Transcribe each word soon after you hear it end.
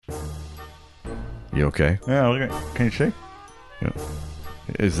You okay? Yeah, look at, can you see? Yeah.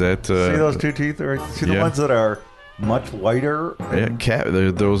 Is that... see those two teeth? See the ones that are much whiter?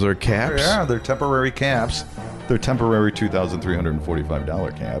 Those are caps? Yeah, they're temporary caps. They're temporary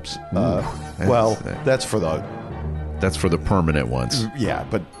 $2,345 caps. That's for the... That's for the permanent ones. Yeah,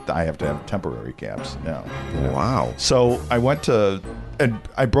 but I have to have temporary caps now. Wow. So I went to... And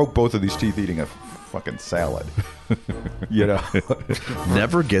I broke both of these teeth eating a fucking salad.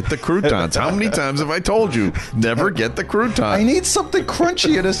 Never get the croutons. How many times have I told you? Never get the croutons. I need something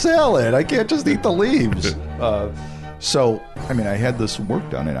crunchy in a salad. I can't just eat the leaves. I had this work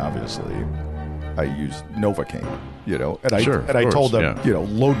done, and obviously I used Novocaine, and I told them,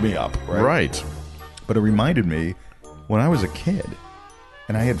 load me up, right? But it reminded me when I was a kid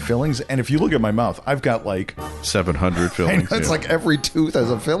and I had fillings, and if you look at my mouth, I've got like 700 fillings. It's like every tooth has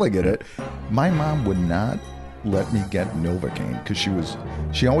a filling in it. My mom would not let me get Novocaine because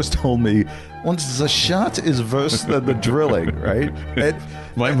she always told me once the shot is worse than the drilling, right?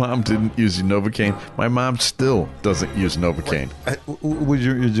 My mom didn't use Novocaine. My mom still doesn't use Novocaine.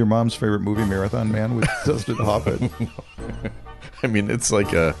 Is your mom's favorite movie Marathon Man with Dustin Hoffman? I mean, it's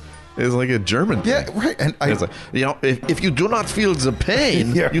like a German thing. Yeah, right. And it's like, if you do not feel the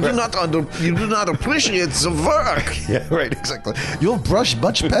pain, you do not appreciate the work. Yeah, right. Exactly. You'll brush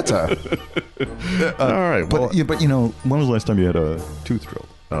much better. All right. But when was the last time you had a tooth drilled?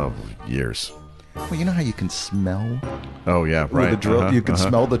 Oh, years. Well, you know how you can smell? Oh yeah, right. With the drill, you can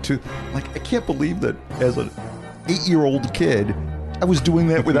smell the tooth. Like, I can't believe that as an 8-year-old kid, I was doing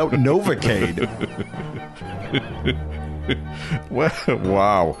that without Novocaine.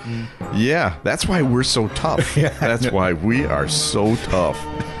 Wow. Yeah, that's why we're so tough. That's why we are so tough.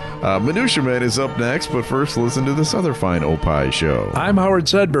 Minutia Man is up next, but first listen to this other fine Opie show. I'm Howard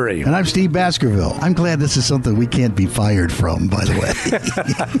Sudbury. And I'm Steve Baskerville. I'm glad this is something we can't be fired from, by the way.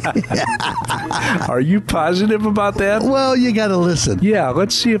 Are you positive about that? Well, you got to listen. Yeah,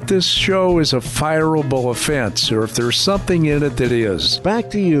 let's see if this show is a fireable offense or if there's something in it that is.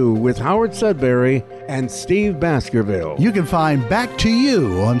 Back to You with Howard Sudbury and Steve Baskerville. You can find Back to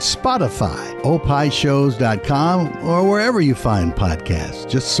You on Spotify, opishows.com, or wherever you find podcasts.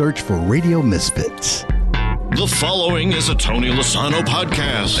 Just search for Radio Misfits. The following is a Tony Lasano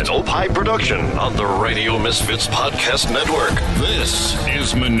podcast, an Opie production on the Radio Misfits Podcast Network. This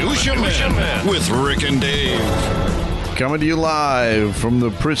is Minutia Man with Rick and Dave. Coming to you live from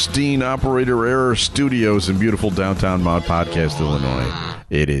the pristine Operator Error Studios in beautiful downtown Mount Podcast, Illinois.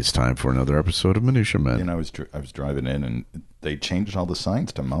 It is time for another episode of Minutia Men. I was driving in and they changed all the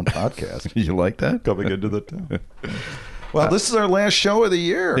signs to Mount Podcast. You like that? Coming into the town. Well, this is our last show of the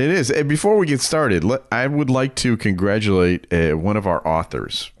year. It is. And before we get started, I would like to congratulate one of our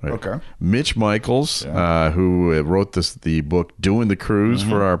authors. Right? Okay. Mitch Michaels, who wrote the book Doing the Cruise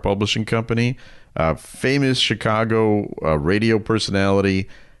for our publishing company. Famous Chicago radio personality.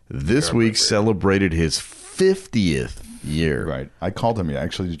 This week celebrated his 50th year. Right. I called him.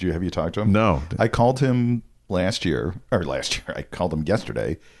 Actually, have you talked to him? No. I called him I called him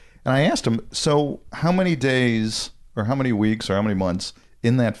yesterday, and I asked him, so how many days or how many weeks or how many months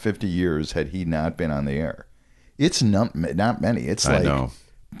in that 50 years had he not been on the air? It's not many. It's like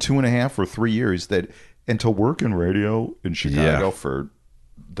 2.5 or 3 years and to work in radio in Chicago for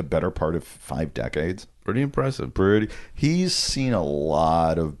the better part of 5 decades. Pretty impressive. He's seen a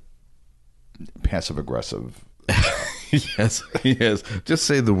lot of passive aggressive. Yes, he has. Just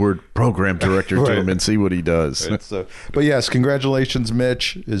say the word program director to him and see what he does. But yes, congratulations,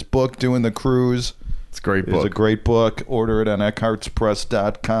 Mitch. His book, Doing the Cruise. It's a great book. It's a great book. Order it on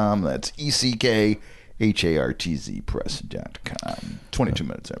eckhartzpress.com. That's ECKHARTZ press.com. 22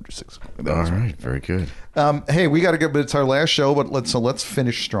 minutes after 6 o'clock. All right, very good. Hey, we got to get. It's our last show, but let's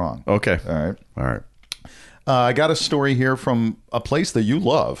finish strong. Okay. All right. I got a story here from a place that you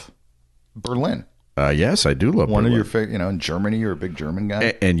love, Berlin. Yes, I do love one Berlin. of your favorite. In Germany, you're a big German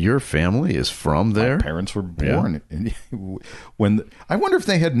guy. And your family is from there? My parents were born I wonder if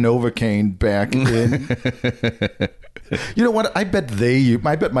they had Novocaine back in. You know what? I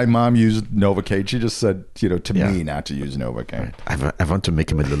bet my mom used Novocaine. She just said, to me not to use Novocaine. I want to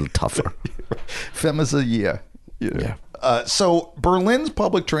make him a little tougher. Famous a year. Yeah. So Berlin's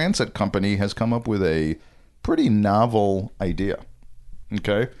public transit company has come up with a pretty novel idea.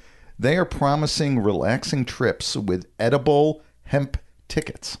 Okay. They are promising relaxing trips with edible hemp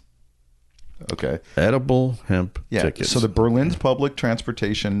tickets. Okay. Edible hemp tickets. So the Berlin's Public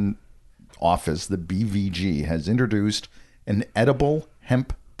Transportation Office, the BVG, has introduced an edible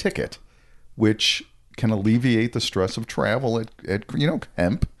hemp ticket, which can alleviate the stress of travel at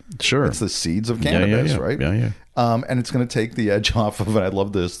hemp. Sure. It's the seeds of cannabis, right? Yeah. And it's going to take the edge off of it. I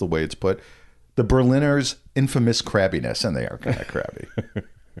love this, the way it's put. the Berliners' infamous crabbiness, and they are kind of crabby.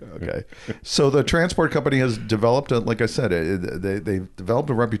 Okay. So the transport company has developed, like I said, they've developed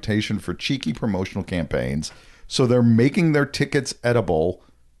a reputation for cheeky promotional campaigns. So they're making their tickets edible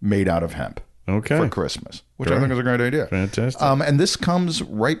made out of hemp for Christmas, which I think is a great idea. Fantastic. And this comes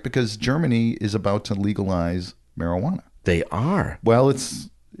right because Germany is about to legalize marijuana. They are. Well, it's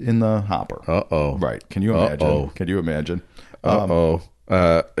in the hopper. Uh-oh. Right. Can you imagine? Uh-oh. Can you imagine?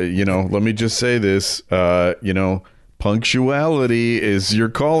 Let me just say this. Punctuality is your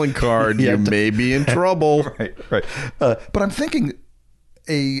calling card. You may be in trouble. Right. But I'm thinking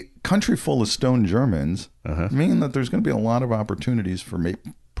a country full of stone Germans mean that there's going to be a lot of opportunities for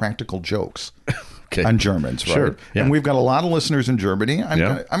practical jokes on Germans, right? Sure. Yeah. And we've got a lot of listeners in Germany. I'm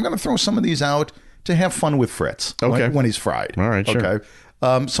going to throw some of these out to have fun with Fritz when he's fried. All right, sure. Okay.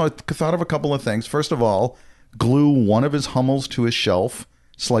 So I thought of a couple of things. First of all, glue one of his Hummels to his shelf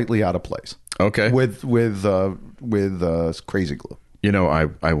slightly out of place. Okay. With crazy glue.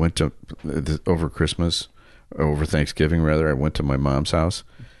 I went to over Thanksgiving rather. I went to my mom's house,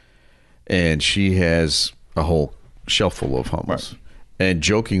 and she has a whole shelf full of Hummels. Right. And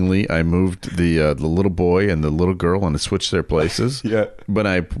jokingly, I moved the little boy and the little girl, and I switched their places. Yeah. But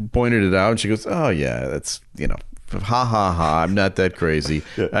I pointed it out, and she goes, "Oh yeah, that's ha ha ha. I'm not that crazy."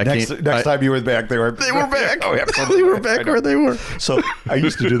 Yeah. Next time you were back, they were back. Oh yeah, they were back where they were. So I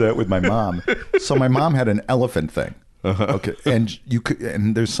used to do that with my mom. So my mom had an elephant thing. Okay, and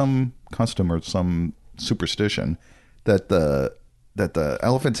there's some custom or some superstition that the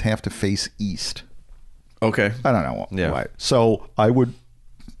elephants have to face east. Okay. I don't know why. So I would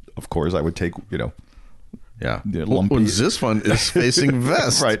take, lumpy. This one is facing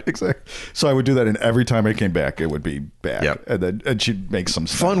west. Right, exactly. So I would do that, and every time I came back, it would be back. Yep. And she'd make some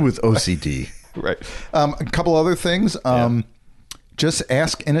fun with OCD. Right. A couple other things. Just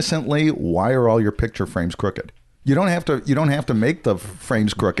ask innocently, why are all your picture frames crooked? You don't have to make the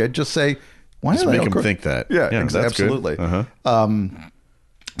frames crooked. Just say, why just are they make them crooked? think that. Yeah, that's absolutely. Good. Uh-huh.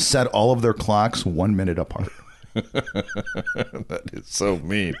 Set all of their clocks 1 minute apart. That is so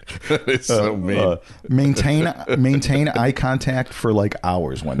mean. That is so mean. Maintain eye contact for like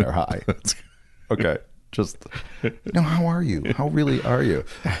hours when they're high. Okay. Just how are you? How really are you?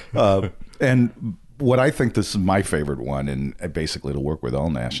 And what I think this is my favorite one, and basically it'll work with all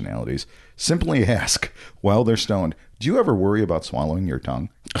nationalities. Simply ask while they're stoned, do you ever worry about swallowing your tongue?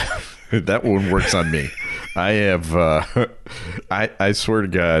 That one works on me. I have, I swear to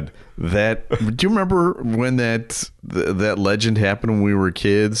God, do you remember when that legend happened when we were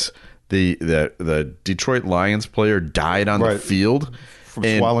kids? The Detroit Lions player died on the field. From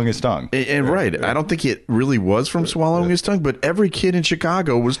swallowing his tongue. And right. I don't think it really was from swallowing his tongue, but every kid in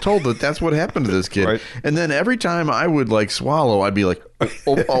Chicago was told that that's what happened to this kid. Right. And then every time I would swallow, I'd be like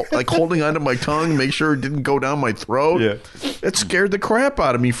holding onto my tongue, make sure it didn't go down my throat. Yeah. It scared the crap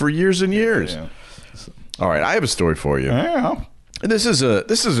out of me for years and years. Yeah. All right, I have a story for you. Yeah. This is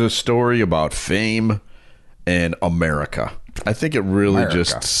a story about fame and America. I think it really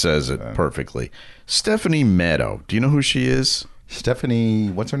just says it perfectly. Stephanie Matto. Do you know who she is? Stephanie,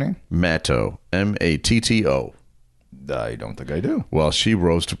 what's her name? Matto, Matto. I don't think I do. Well, she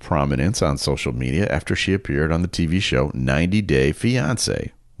rose to prominence on social media after she appeared on the TV show 90 Day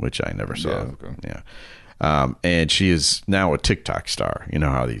Fiancé, which I never saw. Yeah, okay. Yeah. And she is now a TikTok star. You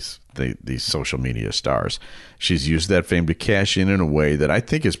know how these social media stars. She's used that fame to cash in a way that I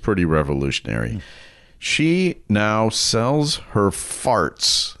think is pretty revolutionary. She now sells her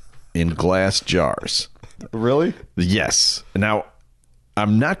farts in glass jars. Really? Yes. Now,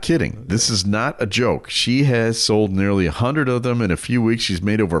 I'm not kidding. This is not a joke. She has sold nearly 100 of them in a few weeks. She's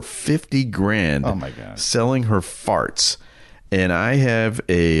made over $50,000. Oh my God. Selling her farts. And I have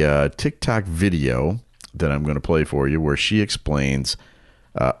a TikTok video that I'm going to play for you where she explains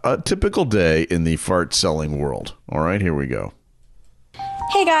a typical day in the fart selling world. All right, here we go.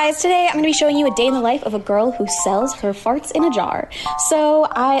 Hey guys, today I'm going to be showing you a day in the life of a girl who sells her farts in a jar. So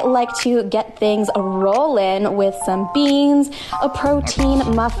I like to get things rolling with some beans, a protein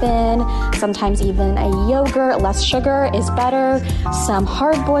muffin, sometimes even a yogurt. Less sugar is better, some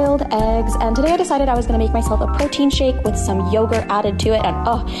hard-boiled eggs, and today I decided I was going to make myself a protein shake with some yogurt added to it, and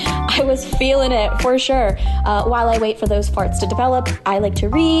I was feeling it for sure. While I wait for those farts to develop, I like to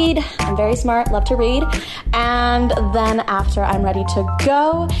read. I'm very smart, love to read, and then after I'm ready to go,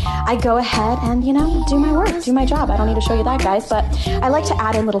 I go ahead and, do my work, do my job. I don't need to show you that, guys, but I like to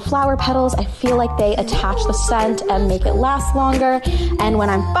add in little flower petals. I feel like they attach the scent and make it last longer. And when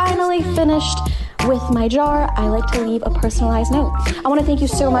I'm finally finished With my jar, I like to leave a personalized note. I want to thank you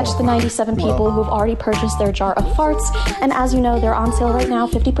so much to the 97 people who've already purchased their jar of farts. And as you know, they're on sale right now,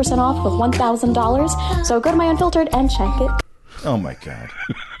 50% off with $1,000. So go to my Unfiltered and check it. Oh my God.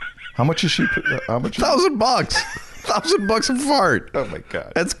 How much is she? How much? $1,000. $1,000 a fart. Oh my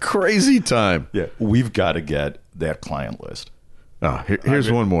God. That's crazy time. Yeah, we've got to get that client list. Oh,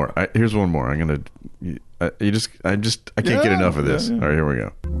 here's one more. Here's one more. I'm gonna. I can't get enough of this. Yeah. All right, here we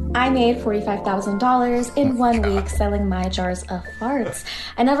go. I made $45,000 in 1 week selling my jars of farts.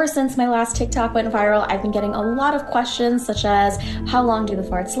 And ever since my last TikTok went viral, I've been getting a lot of questions such as, how long do the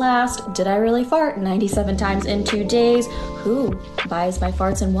farts last? Did I really fart 97 times in 2 days? Who buys my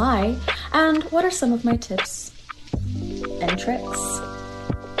farts and why? And what are some of my tips and tricks?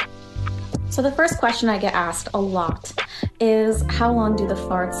 So the first question I get asked a lot is, how long do the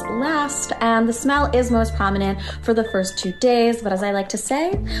farts last? And the smell is most prominent for the first 2 days, but as I like to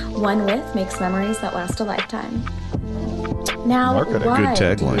say, one whiff makes memories that last a lifetime. Now, Marketing. why Good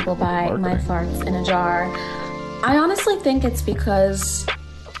do tagline. people buy my farts in a jar? I honestly think it's because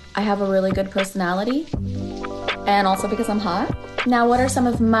I have a really good personality and also because I'm hot. Now, what are some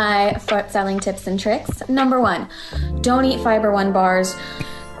of my fart selling tips and tricks? Number 1, don't eat Fiber One bars.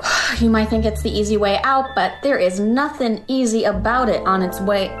 You might think it's the easy way out, but there is nothing easy about it on its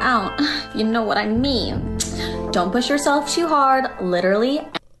way out. You know what I mean. Don't push yourself too hard, literally.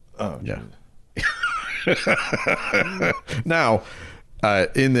 Oh, Yeah. Now,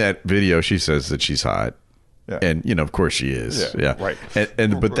 in that video, she says that she's hot, Yeah. and of course she is. Yeah, Yeah, right.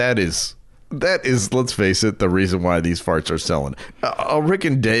 But that is, let's face it, the reason why these farts are selling. Rick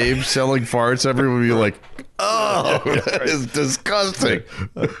and Dave selling farts, everyone would be like, "Oh, that is disgusting."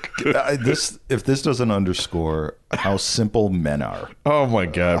 If this doesn't underscore how simple men are. Oh my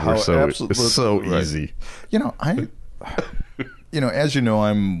God, we're absolutely it's so right. easy. As you know,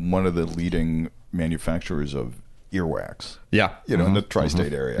 I'm one of the leading manufacturers of earwax. Yeah, In the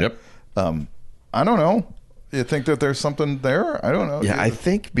tri-state area. Yep. I don't know. You think that there's something there? I don't know. Yeah, I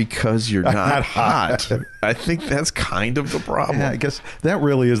think because you're not hot, I think that's kind of the problem. Yeah, I guess that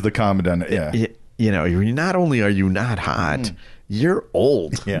really is the common denominator. Yeah. You're not only are you not hot, you're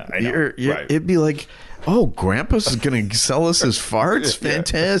old. Yeah, I know. Right. It'd be like, oh, Grandpa's going to sell us his farts?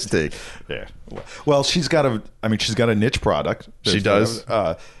 Fantastic. Yeah. Well, she's got a niche product. She does.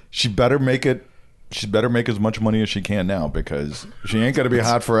 She better make it. She better make as much money as she can now, because she ain't going to be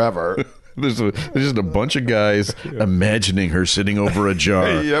hot forever. There's just a bunch of guys imagining her sitting over a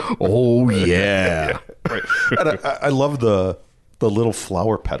jar. Yep. Oh, yeah. Right. And I love the little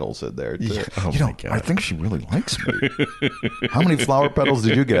flower petals in there. Yeah. Oh, my God. I think she really likes me. How many flower petals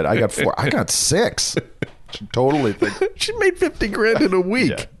did you get? I got 4. I got 6. She totally thinks. She made $50,000 in a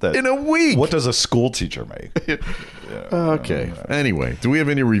week. In a week. What does a school teacher make? Okay. Anyway, do we have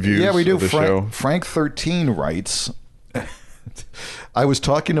any reviews? Yeah, we do. Of the show? Frank13 writes, I was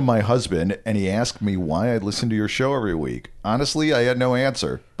talking to my husband, and he asked me why I listen to your show every week. Honestly, I had no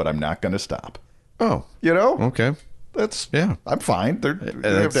answer, but I'm not going to stop. Oh, okay. I'm fine. They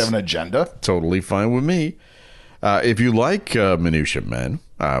have to have an agenda. Totally fine with me. If you like Minutia Men,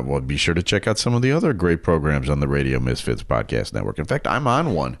 well, be sure to check out some of the other great programs on the Radio Misfits Podcast Network. In fact, I'm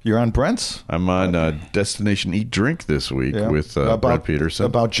on one. You're on Brent's? I'm on Destination Eat Drink this week with Brent Peterson.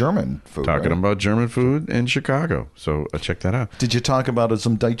 About German food. Talking about German food in Chicago. So check that out. Did you talk about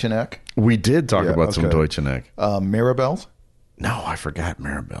some Deutschen Eck? We did talk about some Deutschen Eck. Maribel's? No, I forgot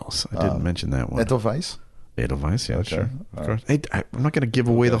Maribel's. I didn't mention that one. Edelweiss? Edelweiss, yeah, sure. Of course. Hey, I'm not going to give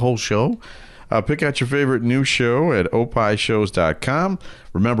away the whole show. Pick out your favorite new show at opishows.com.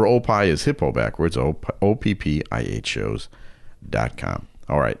 Remember, Opie is hippo backwards, OPPIH shows.com.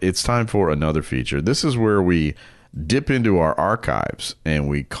 All right, it's time for another feature. This is where we dip into our archives, and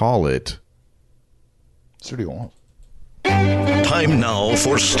we call it Studio Walls. Time now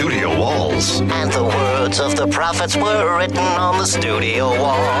for Studio Walls. And the words of the prophets were written on the studio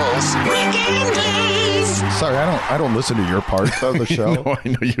walls. Sorry, I don't listen to your part of the show. No, I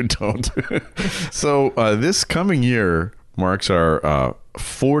know you don't. So this coming year marks our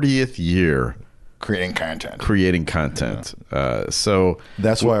 40th year creating content. So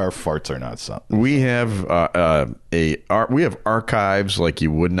that's why our farts are not something. We have we have archives like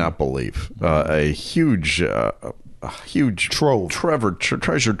you would not believe. A huge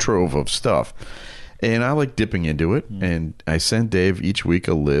treasure trove of stuff. And I like dipping into it, and I send Dave each week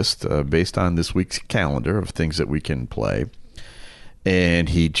a list based on this week's calendar of things that we can play. And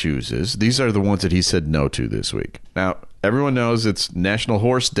he chooses. These are the ones that he said no to this week. Now, everyone knows it's National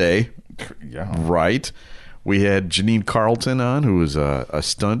Horse Day. Yeah. Right. We had Janine Carlton on, who is a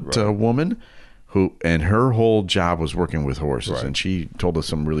stunt woman and her whole job was working with horses, and she told us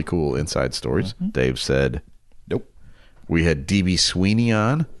some really cool inside stories. Dave said, Nope. We had D.B. Sweeney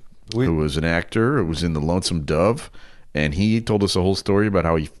on, who was an actor, who was in The Lonesome Dove, and he told us a whole story about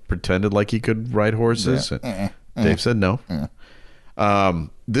how he pretended like he could ride horses. Dave said no.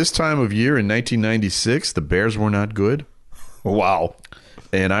 This time of year in 1996, the Bears were not good. Wow.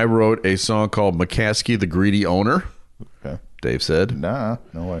 And I wrote a song called McCaskey, the Greedy Owner. Okay. Dave said. Nah,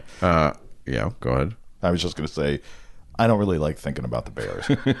 no way. Yeah, go ahead. I was just going to say, I don't really like thinking about the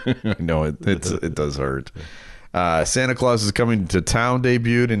Bears. No, it does hurt. Santa Claus is Coming to Town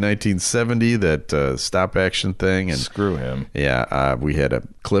debuted in 1970, that stop-action thing. And screw him. Yeah, we had a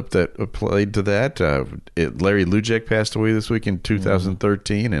clip that played to that. Larry Lujek passed away this week in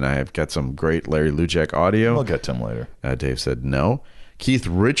 2013, and I have got some great Larry Lujek audio. We'll get to him later. Dave said no. Keith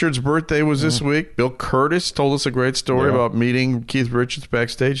Richards' birthday was this week. Bill Curtis told us a great story about meeting Keith Richards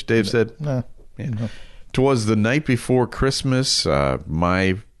backstage. Dave said, no. "'Twas the night before Christmas."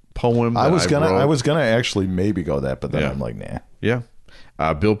 My poem. I was gonna actually maybe go that, but then I'm like, nah. Yeah.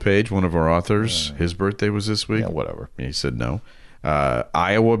 Bill Page, one of our authors, his birthday was this week. Yeah, whatever. He said no.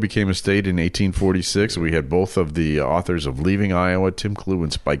 Iowa became a state in 1846. We had both of the authors of Leaving Iowa, Tim Clue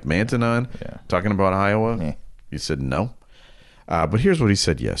and Spike Manton, on talking about Iowa. He said no. But here's what he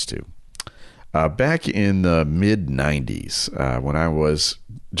said yes to. Back in the mid-'90s, when I was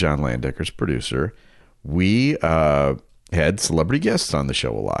John Landecker's producer, we had celebrity guests on the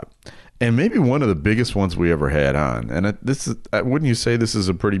show a lot. And maybe one of the biggest ones we ever had on. And this is, wouldn't you say this is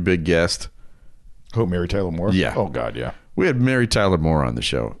a pretty big guest? Who, Mary Tyler Moore? Yeah. Oh, God, yeah. We had Mary Tyler Moore on the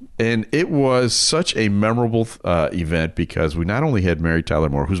show. And it was such a memorable event because we not only had Mary Tyler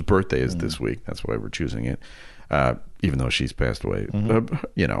Moore, whose birthday is this week. That's why we're choosing it. Even though she's passed away.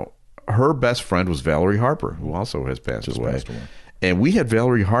 You know, her best friend was Valerie Harper, who also has passed away. And we had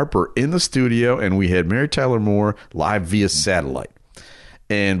Valerie Harper in the studio, and we had Mary Tyler Moore live via satellite.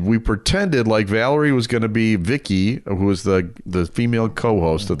 And we pretended like Valerie was going to be Vicky, who was the female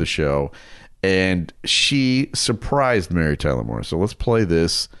co-host of the show. And she surprised Mary Tyler Moore. So let's play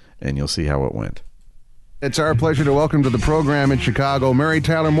this, and you'll see how it went. It's our pleasure to welcome to the program in Chicago, Mary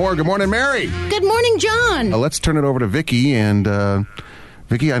Tyler Moore. Good morning, Mary. Good morning, John. Let's turn it over to Vicky. And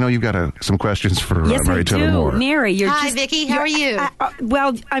Vicky, I know you've got some questions for Mary Tyler Moore. Mary, Hi, Vicky. How are you?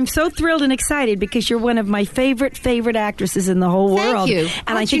 Well, I'm so thrilled and excited because you're one of my favorite actresses in the whole world. Thank you.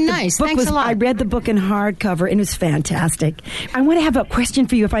 And I think nice. The book Thanks a lot. I read the book in hardcover, and it was fantastic. I want to have a question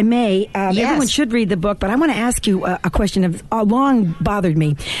for you, if I may. Yes. Everyone should read the book, but I want to ask you a question that long bothered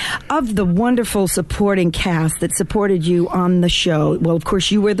me. Of the wonderful supporting cast that supported you on the show, well, of course,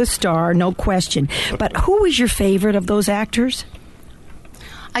 you were the star, no question. But who was your favorite of those actors?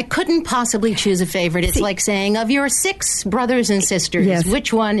 I couldn't possibly choose a favorite. It's like saying, of your 6 brothers and sisters,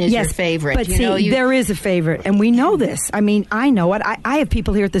 which one is your favorite? But there is a favorite, and we know this. I mean, I know it. I have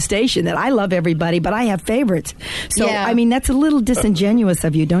people here at the station that I love everybody, but I have favorites. So, I mean, that's a little disingenuous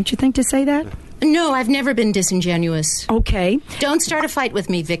of you, don't you think, to say that? No, I've never been disingenuous. Okay. Don't start a fight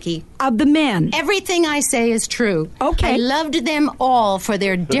with me, Vicky. Of the men. Everything I say is true. Okay. I loved them all for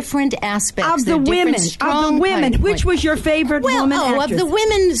their different aspects. Of the women. Strong of the women. Which was your favorite woman actress? Of the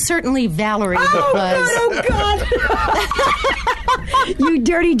women, certainly Valerie was. Oh, God. You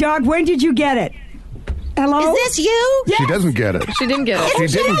dirty dog. When did you get it? Hello? Is this you? Yes. She doesn't get it. She didn't get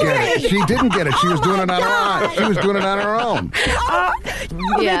it. She didn't get it. She didn't get it. She was doing it on her own. She was doing it on her own.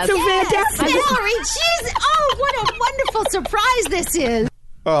 That's so fantastic. Valerie, what a wonderful surprise this is.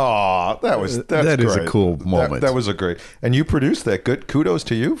 Oh, that's that is great. a cool moment. That was a great. And you produced that. Good. Kudos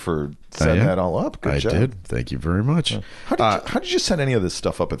to you for setting that all up. Good job. I did. Thank you very much. How did you set any of this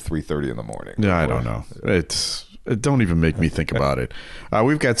stuff up at 3:30 in the morning? Yeah, I don't know. Don't even make me think about it.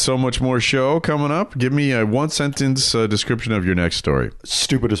 We've got so much more show coming up. Give me a one-sentence description of your next story.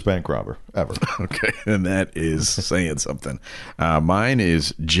 Stupidest bank robber ever. Okay, and that is saying something. Mine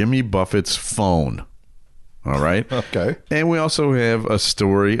is Jimmy Buffett's phone. All right? Okay. And we also have a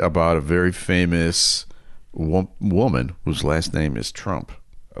story about a very famous woman whose last name is Trump.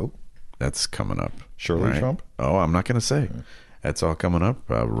 Oh. That's coming up. Shirley Trump? Oh, I'm not going to say. That's all coming up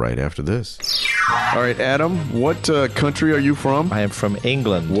right after this. All right, Adam, what country are you from? I am from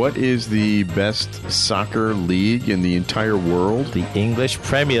England. What is the best soccer league in the entire world? The English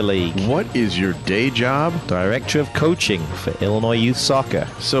Premier League. What is your day job? Director of Coaching for Illinois Youth Soccer.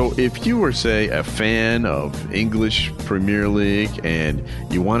 So if you were, say, a fan of English Premier League and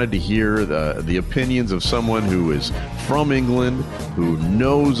you wanted to hear the opinions of someone who is from England, who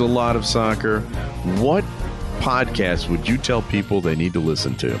knows a lot of soccer, what podcast would you tell people they need to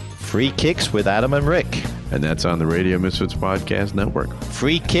listen to? Free Kicks with Adam and Rick. And that's on the Radio Misfits Podcast Network.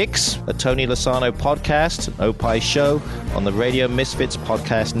 Free Kicks, a Tony Lasano podcast, an Opie show on the Radio Misfits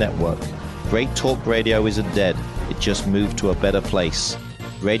Podcast Network. Great talk radio isn't dead. It just moved to a better place.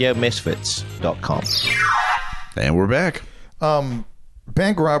 RadioMisfits.com. And we're back.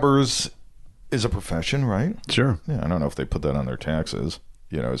 Bank robbers is a profession, right? Sure. Yeah, I don't know if they put that on their taxes,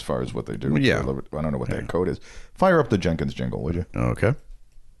 as far as what they do. Yeah. I don't know what that code is. Fire up the Jenkins jingle, would you? Okay.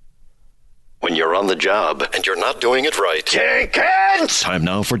 When you're on the job and you're not doing it right. Jenkins! Time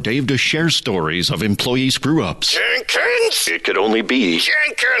now for Dave to share stories of employee screw-ups. Jenkins! It could only be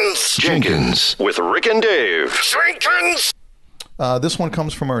Jenkins with Rick and Dave. Jenkins! This one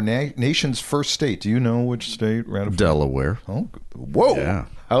comes from our nation's first state. Do you know which state? Delaware. Oh, whoa. Yeah.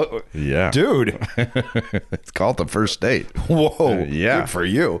 Yeah. Dude. It's called the first state. Whoa. Yeah. Good for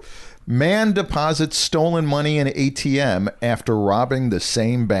you. Man deposits stolen money in ATM after robbing the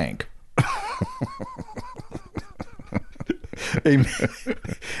same bank.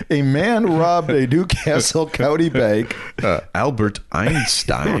 A man robbed a Newcastle County bank. Albert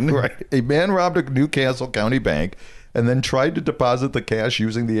Einstein. Right. A man robbed a Newcastle County bank and then tried to deposit the cash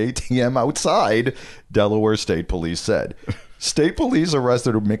using the ATM outside, Delaware State Police said. State police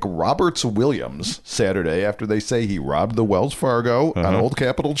arrested Mick Roberts Williams Saturday after they say he robbed the Wells Fargo on Old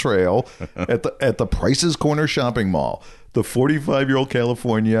Capitol Trail at the Price's Corner shopping mall. The 45-year-old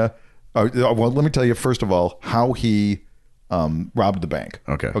California... well, let me tell you, first of all, how he robbed the bank.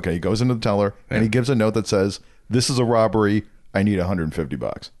 Okay, he goes into the teller, and he gives a note that says, "This is a robbery. I need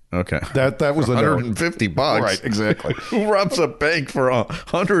 $150." Okay. That was the note. $150. Right, exactly. Who robs a bank for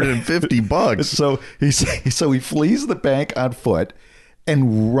 $150? So he flees the bank on foot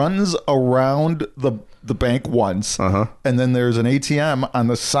and runs around the bank once, and then there's an ATM on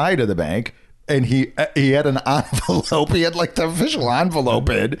the side of the bank. And he had an envelope. He had like the official envelope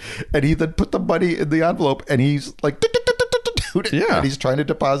in, and he then put the money in the envelope, and he's like, and he's trying to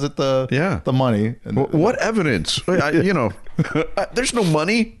deposit the money. And, what evidence? There's no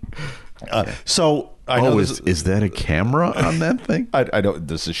money. So I know is that a camera on that thing? I don't.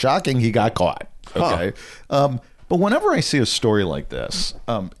 This is shocking. He got caught. Okay, but whenever I see a story like this,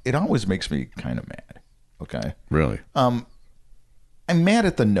 it always makes me kind of mad. Okay, really. I'm mad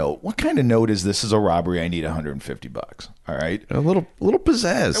at the note. What kind of note is this? Is a robbery. I need $150. All right. A little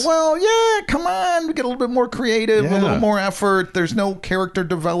pizzazz. Well, yeah, come on. We get a little bit more creative, a little more effort. There's no character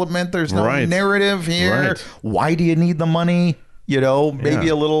development. There's no narrative here. Right. Why do you need the money? Maybe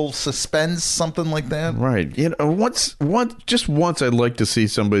a little suspense, something like that. Right. Once I'd like to see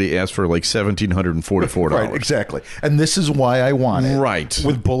somebody ask for like $1,744. Right, exactly. And this is why I want it. Right.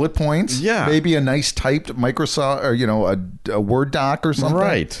 With bullet points. Yeah. Maybe a nice typed Microsoft or, a Word doc or something.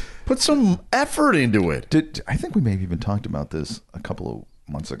 Right. Put some effort into it. I think we may have even talked about this a couple of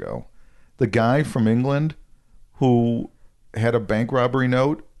months ago. The guy from England who had a bank robbery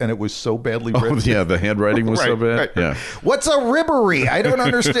note, and it was so badly written. Oh, yeah, the handwriting was so bad. Right. Yeah. What's a ribbery? I don't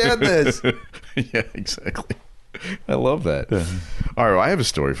understand this. Yeah, exactly. I love that. All right, well, I have a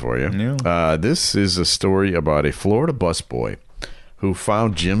story for you. Yeah. This is a story about a Florida busboy who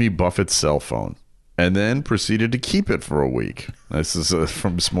found Jimmy Buffett's cell phone and then proceeded to keep it for a week. This is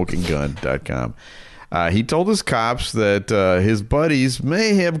from smokinggun.com. He told his cops that his buddies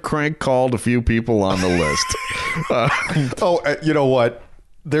may have crank called a few people on the list. You know what?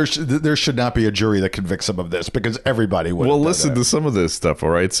 There should not be a jury that convicts him of this because everybody would. Well, listen to some of this stuff, all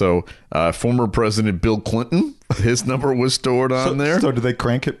right? So, former President Bill Clinton, his number was stored on there. So, did they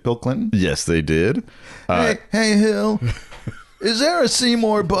crank it, Bill Clinton? Yes, they did. Hey, Hill, is there a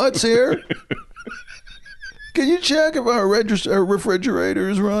Seymour Butts here? Can you check if our refrigerator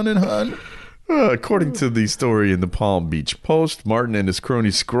is running, hon? According to the story in the Palm Beach Post, Martin and his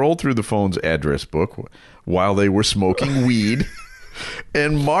cronies scrolled through the phone's address book while they were smoking weed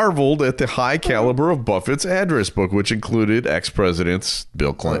and marveled at the high caliber of Buffett's address book, which included ex-presidents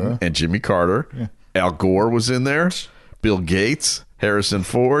Bill Clinton and Jimmy Carter. Yeah. Al Gore was in there, Bill Gates, Harrison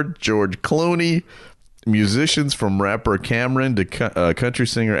Ford, George Clooney, musicians from rapper Cameron to country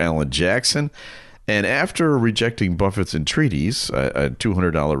singer Alan Jackson. And after rejecting Buffett's entreaties, a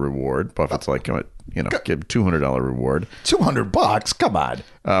 $200 reward, Buffett's like, give him $200 reward. $200? Come on.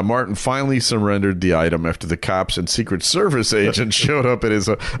 Martin finally surrendered the item after the cops and Secret Service agents showed up at his.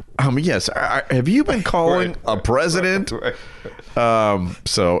 Yes, have you been calling a president? Right.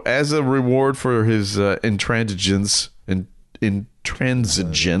 So, as a reward for his intransigence,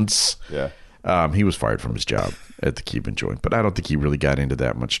 he was fired from his job at the Keep and Joint. But I don't think he really got into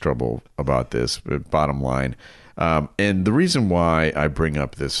that much trouble about this, bottom line. And the reason why I bring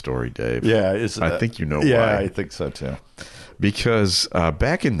up this story, Dave, I think you know why. Yeah, I think so too. Because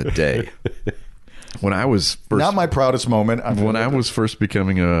back in the day, when I was first, not my proudest moment. When I was first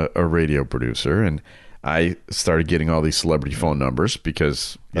becoming a radio producer, and I started getting all these celebrity phone numbers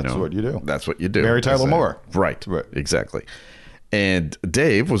because that's what you do. That's what you do. Mary Tyler Moore. Right. Exactly. And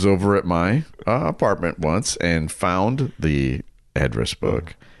Dave was over at my apartment once and found the address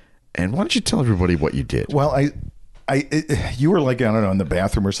book. And why don't you tell everybody what you did? Well, you were like, I don't know, in the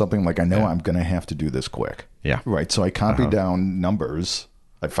bathroom or something. Like, I know I'm going to have to do this quick. Yeah. Right. So I copied down numbers.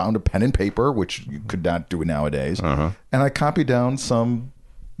 I found a pen and paper, which you could not do nowadays. And I copied down some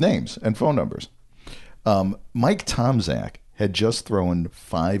names and phone numbers. Mike Tomczak had just thrown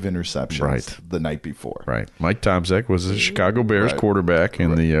 5 interceptions the night before. Right. Mike Tomczak was a Chicago Bears quarterback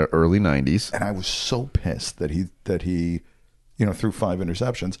in the early 90s. And I was so pissed that he threw 5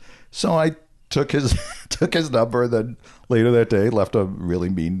 interceptions. So I took his number, then later that day left a really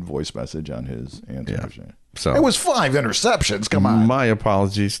mean voice message on his answer machine. So it was 5 interceptions. Come on. My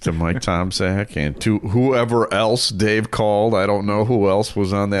apologies to Mike Tomczak and to whoever else Dave called. I don't know who else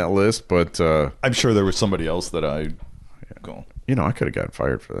was on that list, but I'm sure there was somebody else that I called. I could have gotten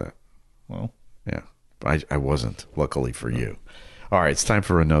fired for that. Well, yeah, I wasn't. Luckily for you. All right, it's time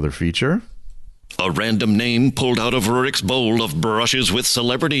for another feature. A random name pulled out of Rurik's bowl of brushes with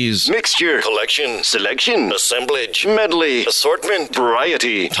celebrities. Mixture, collection, selection, assemblage, medley, assortment,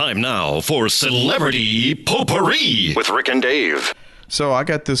 variety. Time now for Celebrity Potpourri with Rick and Dave. So I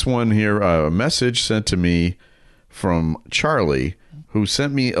got this one here, a message sent to me from Charlie, who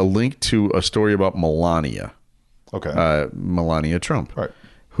sent me a link to a story about Melania. Okay. Melania Trump. Right.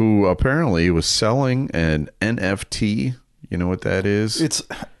 Who apparently was selling an NFT. You know what that is?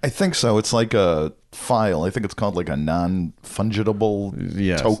 I think so. It's like a file. I think it's called like a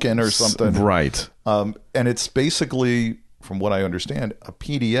non-fungible token or something. Right. And it's basically, from what I understand, a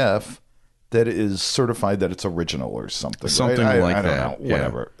PDF that is certified that it's original or something. Something right? like I don't that. know.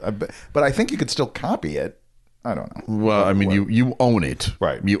 Whatever. But I think you could still copy it. I don't know. Well, I mean, you own it.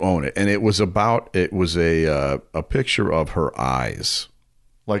 Right. You own it. And it was a picture of her eyes.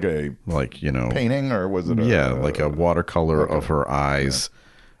 Like painting, or was it like a watercolor of her eyes.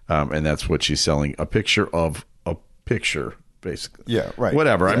 Yeah. And that's what she's selling, a picture of a picture, basically. Yeah, right.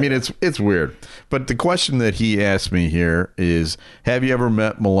 Whatever. Yeah. I mean, it's weird. But the question that he asked me here is, have you ever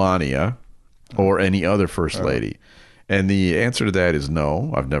met Melania or any other first lady? And the answer to that is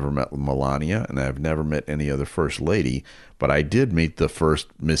no. I've never met Melania, and I've never met any other first lady. But I did meet the first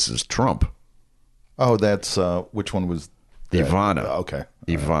Mrs. Trump. Oh, that's which one was Ivana. Okay.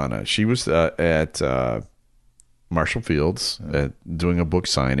 Ivana. She was at Marshall Fields doing a book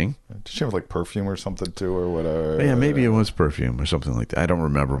signing. Did she have like perfume or something too, or whatever? Yeah, maybe it was perfume or something like that. I don't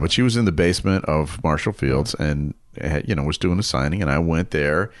remember. But she was in the basement of Marshall Fields and was doing a signing, and I went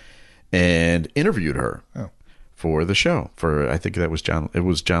there and interviewed her for the show. I think that was John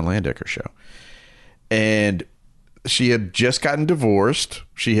Landecker's show. And she had just gotten divorced.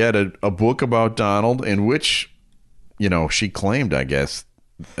 She had a book about Donald in which she claimed, I guess,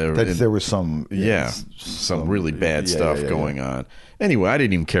 that there was some really bad stuff going on. Anyway, I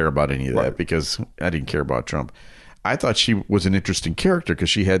didn't even care about any of that because I didn't care about Trump. I thought she was an interesting character because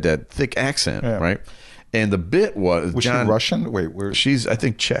she had that thick accent, right? And the bit was she Russian? Wait, where? She's, I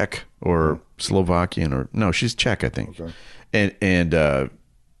think, Czech or Slovakian, or no, she's Czech, I think. Okay. And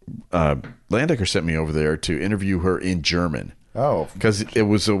Landecker sent me over there to interview her in German. Oh, because it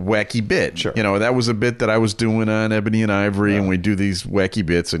was a wacky bit. Sure. That was a bit that I was doing on Ebony and Ivory, and we do these wacky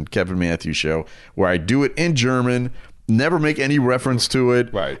bits in Kevin Matthews Show where I do it in German, never make any reference to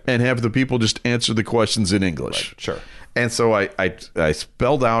it, and have the people just answer the questions in English. Right. Sure. And so I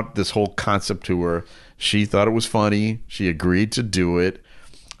spelled out this whole concept to her. She thought it was funny. She agreed to do it,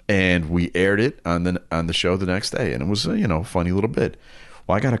 and we aired it on the show the next day, and it was a funny little bit.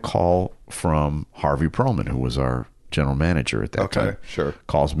 Well, I got a call from Harvey Perlman, who was our general manager at that time. Sure.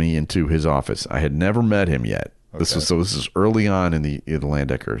 Calls me into his office. I had never met him yet. This is early on in the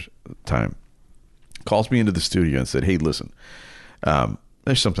Landecker time. Calls me into the studio and said, "Hey, listen,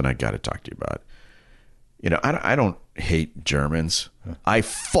 there's something I got to talk to you about. I don't hate Germans. I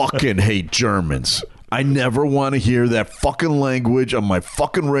fucking hate Germans. I never want to hear that fucking language on my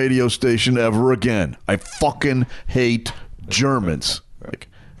fucking radio station ever again. I fucking hate Germans." Like,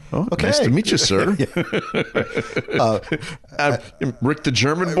 oh, okay. Nice to meet you, sir. Rick the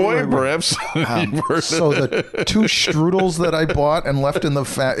German boy, perhaps. So the 2 strudels that I bought and left in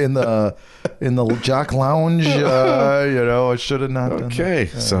the Jock Lounge, I should have not done that. Okay,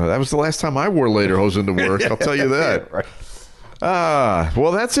 so that was the last time I wore lederhosen to work. I'll tell you that. Right.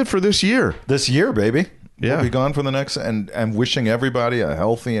 Well, that's it for this year. This year, baby. Yeah. We'll be gone for the next, and wishing everybody a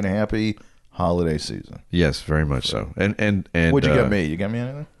healthy and happy holiday season. Yes, very much so. And what'd you get me? You got me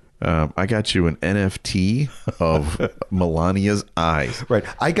anything? I got you an NFT of Melania's eyes. Right.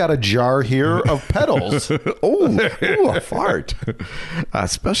 I got a jar here of petals. Ooh, a fart.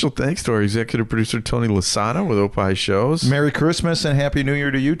 Special thanks to our executive producer, Tony Lasano with Opie Shows. Merry Christmas and Happy New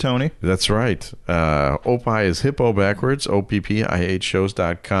Year to you, Tony. That's right. Opie is hippo backwards,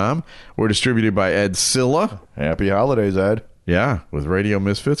 OPPIHshows.com. We're distributed by Ed Silla. Happy holidays, Ed. Yeah, with Radio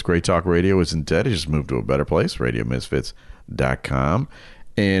Misfits. Great Talk Radio isn't dead. It just moved to a better place, RadioMisfits.com.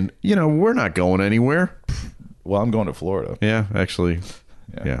 And, we're not going anywhere. Well, I'm going to Florida. Yeah, actually.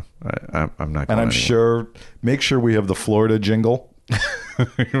 Yeah. I'm not going And I'm anywhere. make sure we have the Florida jingle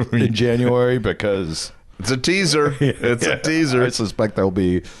in January because... It's a teaser. It's a teaser. I suspect there'll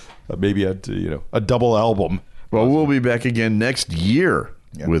be maybe a double album. Well, we'll be back again next year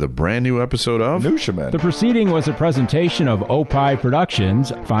with a brand new episode of Minutia Man. The proceeding was a presentation of Opie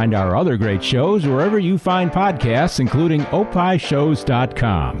Productions. Find our other great shows wherever you find podcasts, including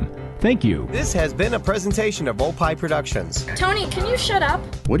opishows.com. Thank you. This has been a presentation of Opie Productions. Tony, can you shut up?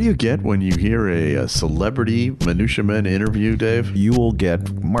 What do you get when you hear a celebrity Minutia Men interview, Dave? You will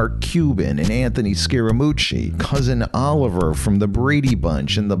get Mark Cuban and Anthony Scaramucci, Cousin Oliver from the Brady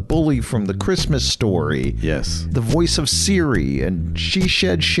Bunch, and the bully from The Christmas Story. Yes. The voice of Siri, and She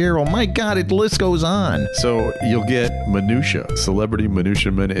Shed Cheryl. My God, the list goes on. So you'll get Minutia, Celebrity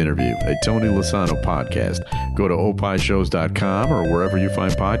Minutia Men Interview, a Tony Lasano podcast. Go to opishows.com or wherever you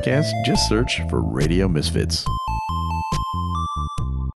find podcasts. Just search for Radio Misfits.